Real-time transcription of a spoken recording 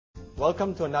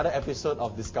Welcome to another episode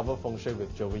of Discover Feng Shui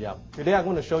with Joey Yap. Today I'm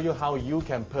going to show you how you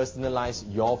can personalize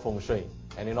your Feng Shui.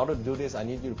 And in order to do this, I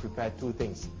need you to prepare two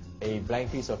things. A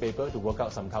blank piece of paper to work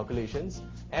out some calculations,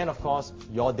 and of course,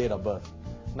 your date of birth.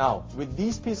 Now, with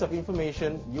these pieces of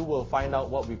information, you will find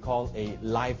out what we call a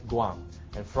life gua.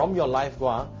 And from your life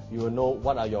gua, you will know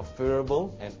what are your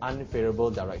favorable and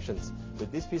unfavorable directions.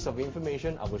 With this piece of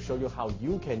information, I will show you how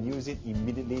you can use it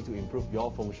immediately to improve your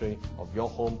Feng Shui of your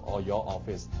home or your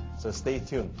office. So stay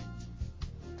tuned.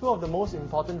 Two of the most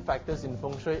important factors in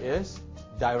Feng Shui is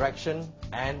direction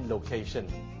and location.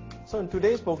 So in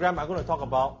today's program, I'm going to talk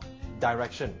about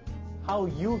direction. How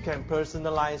you can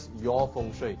personalize your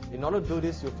Feng Shui. In order to do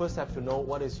this, you first have to know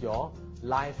what is your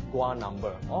life gua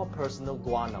number or personal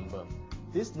gua number.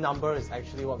 This number is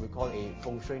actually what we call a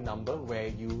Feng Shui number, where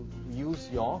you use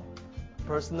your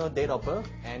personal date of birth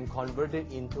and convert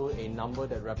it into a number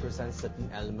that represents certain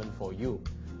element for you.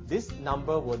 This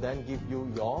number will then give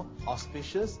you your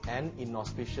auspicious and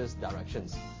inauspicious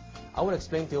directions. I will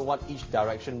explain to you what each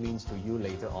direction means to you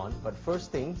later on, but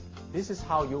first thing, this is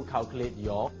how you calculate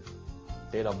your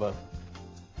date of birth.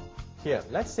 Here,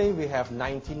 let's say we have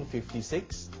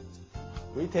 1956.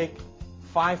 We take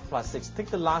 5 plus 6. Take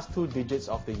the last two digits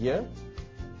of the year,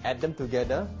 add them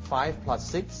together. 5 plus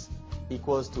 6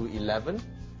 equals to 11.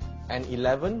 And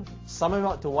 11, sum them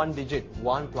out to one digit.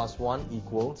 1 plus 1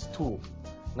 equals 2.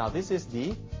 Now this is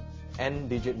the n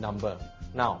digit number.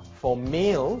 Now for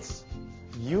males,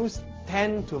 use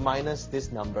 10 to minus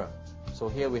this number. So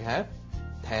here we have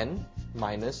 10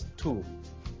 minus 2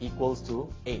 equals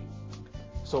to 8.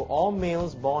 So all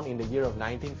males born in the year of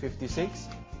 1956,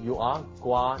 you are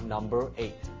gua number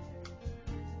 8.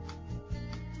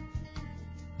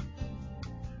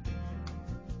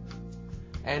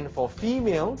 And for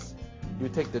females, you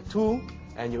take the 2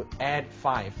 and you add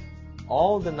 5.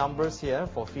 All the numbers here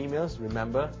for females,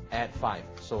 remember, add 5.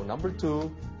 So number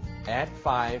 2, add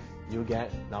 5, you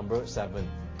get number 7.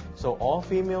 So all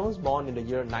females born in the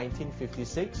year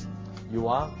 1956, you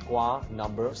are gua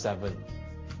number 7.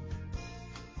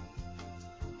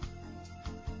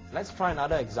 Let's try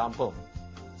another example.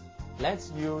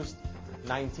 Let's use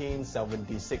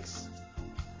 1976.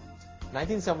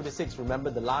 1976, remember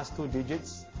the last two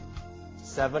digits.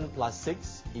 7 plus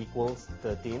 6 equals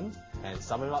 13. And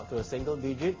sum it up to a single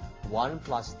digit. 1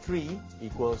 plus 3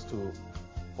 equals to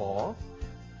 4.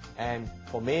 And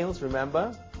for males,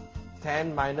 remember,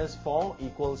 10 minus 4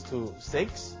 equals to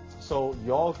 6. So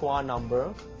your gua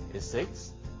number is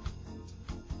 6.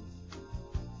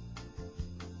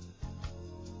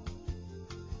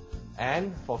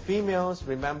 And for females,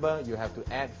 remember, you have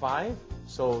to add 5.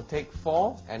 So take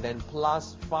 4 and then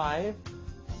plus 5,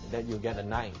 that you get a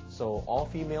 9. So all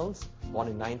females born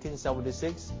in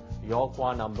 1976, your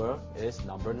gua number is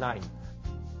number 9.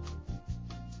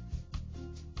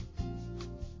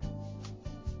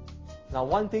 Now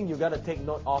one thing you got to take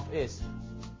note of is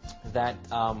that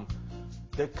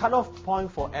the cutoff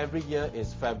point for every year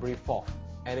is February 4th.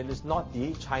 And it is not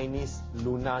the Chinese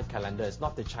lunar calendar. It's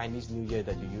not the Chinese New Year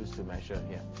that you use to measure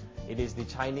here. It is the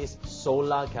Chinese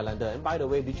solar calendar. And by the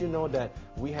way, did you know that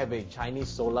we have a Chinese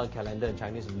solar calendar and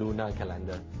Chinese lunar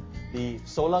calendar? The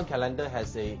solar calendar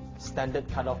has a standard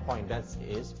cutoff point, that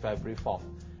is February 4th.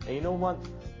 And you know what?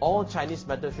 All Chinese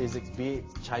metaphysics, be it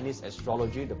Chinese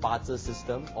astrology, the Bazi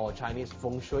system, or Chinese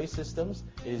Feng Shui systems,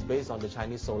 it is based on the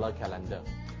Chinese solar calendar.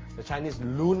 The Chinese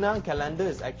lunar calendar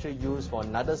is actually used for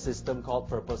another system called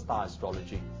purple star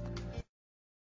astrology.